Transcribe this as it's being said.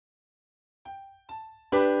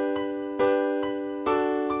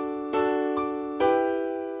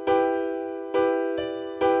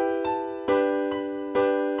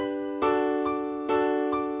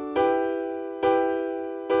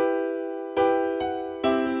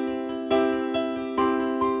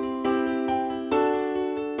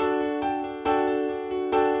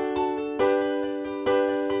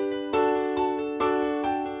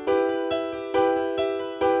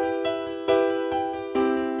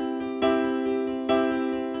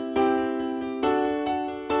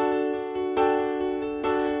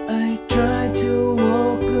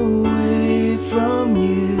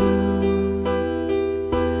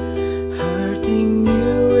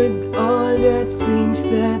things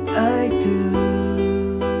that I do.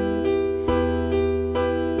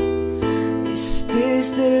 Is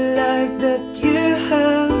this the life that you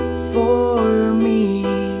have for me?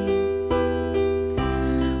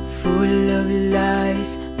 Full of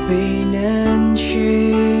lies, pain and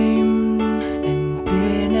shame. And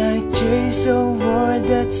then I chase a world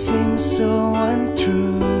that seems so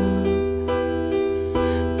untrue.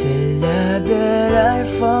 The love that I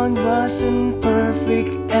found wasn't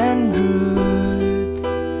perfect and rude.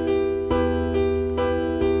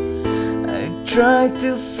 I tried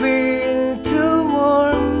to feel the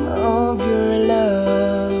warmth of your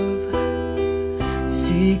love,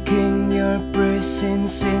 seeking your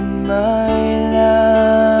presence in my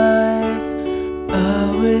life. I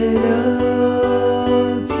will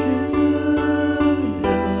love you,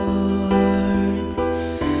 Lord.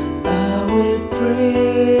 I will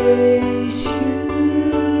praise you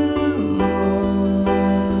more.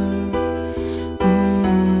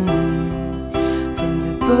 From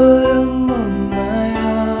the bottom of my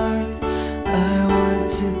heart, I want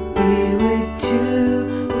to be with you,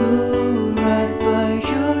 right by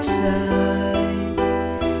your side.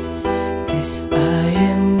 'Cause I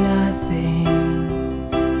am nothing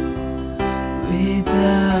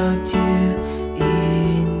without you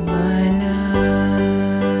in my life.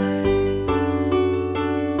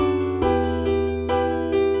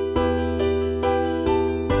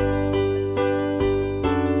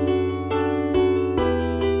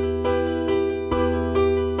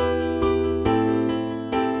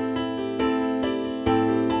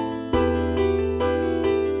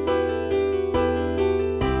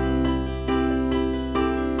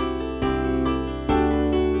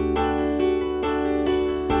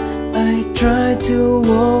 I try to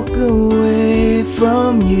walk away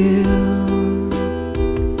from you,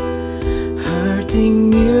 hurting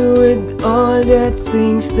you with all the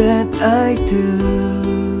things that I do.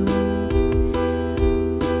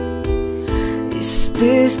 Is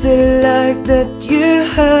this the life that you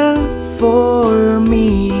have for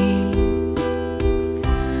me?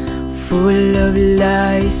 Full of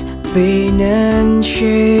lies, pain and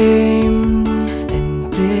shame.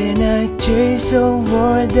 Then I chase a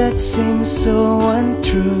world that seems so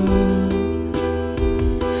untrue.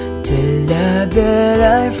 The love that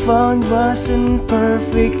I found wasn't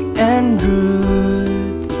perfect and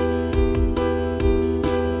rude.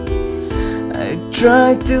 I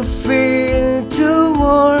tried to feel the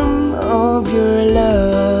warmth of your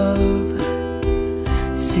love,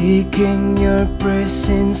 seeking your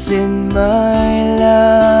presence in my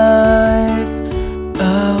life.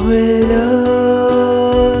 I will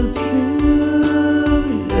love you,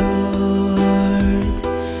 Lord.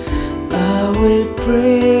 I will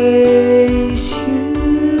praise you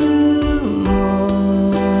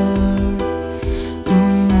more.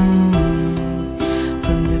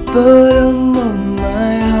 From the bottom of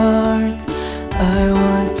my heart, I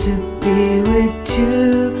want to be with you,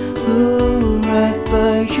 right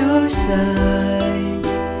by your side.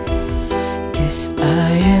 'Cause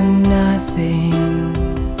I am nothing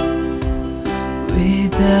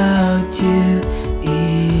without you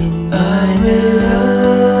in my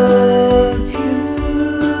love you,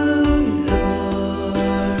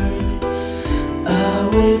 Lord. I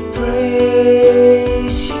will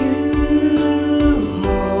praise you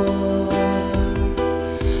more.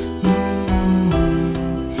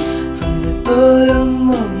 From the bottom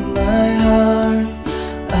of my heart,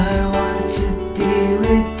 I want to be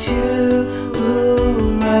with you,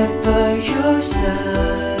 right by your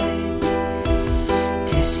side.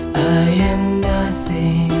 'Cause I am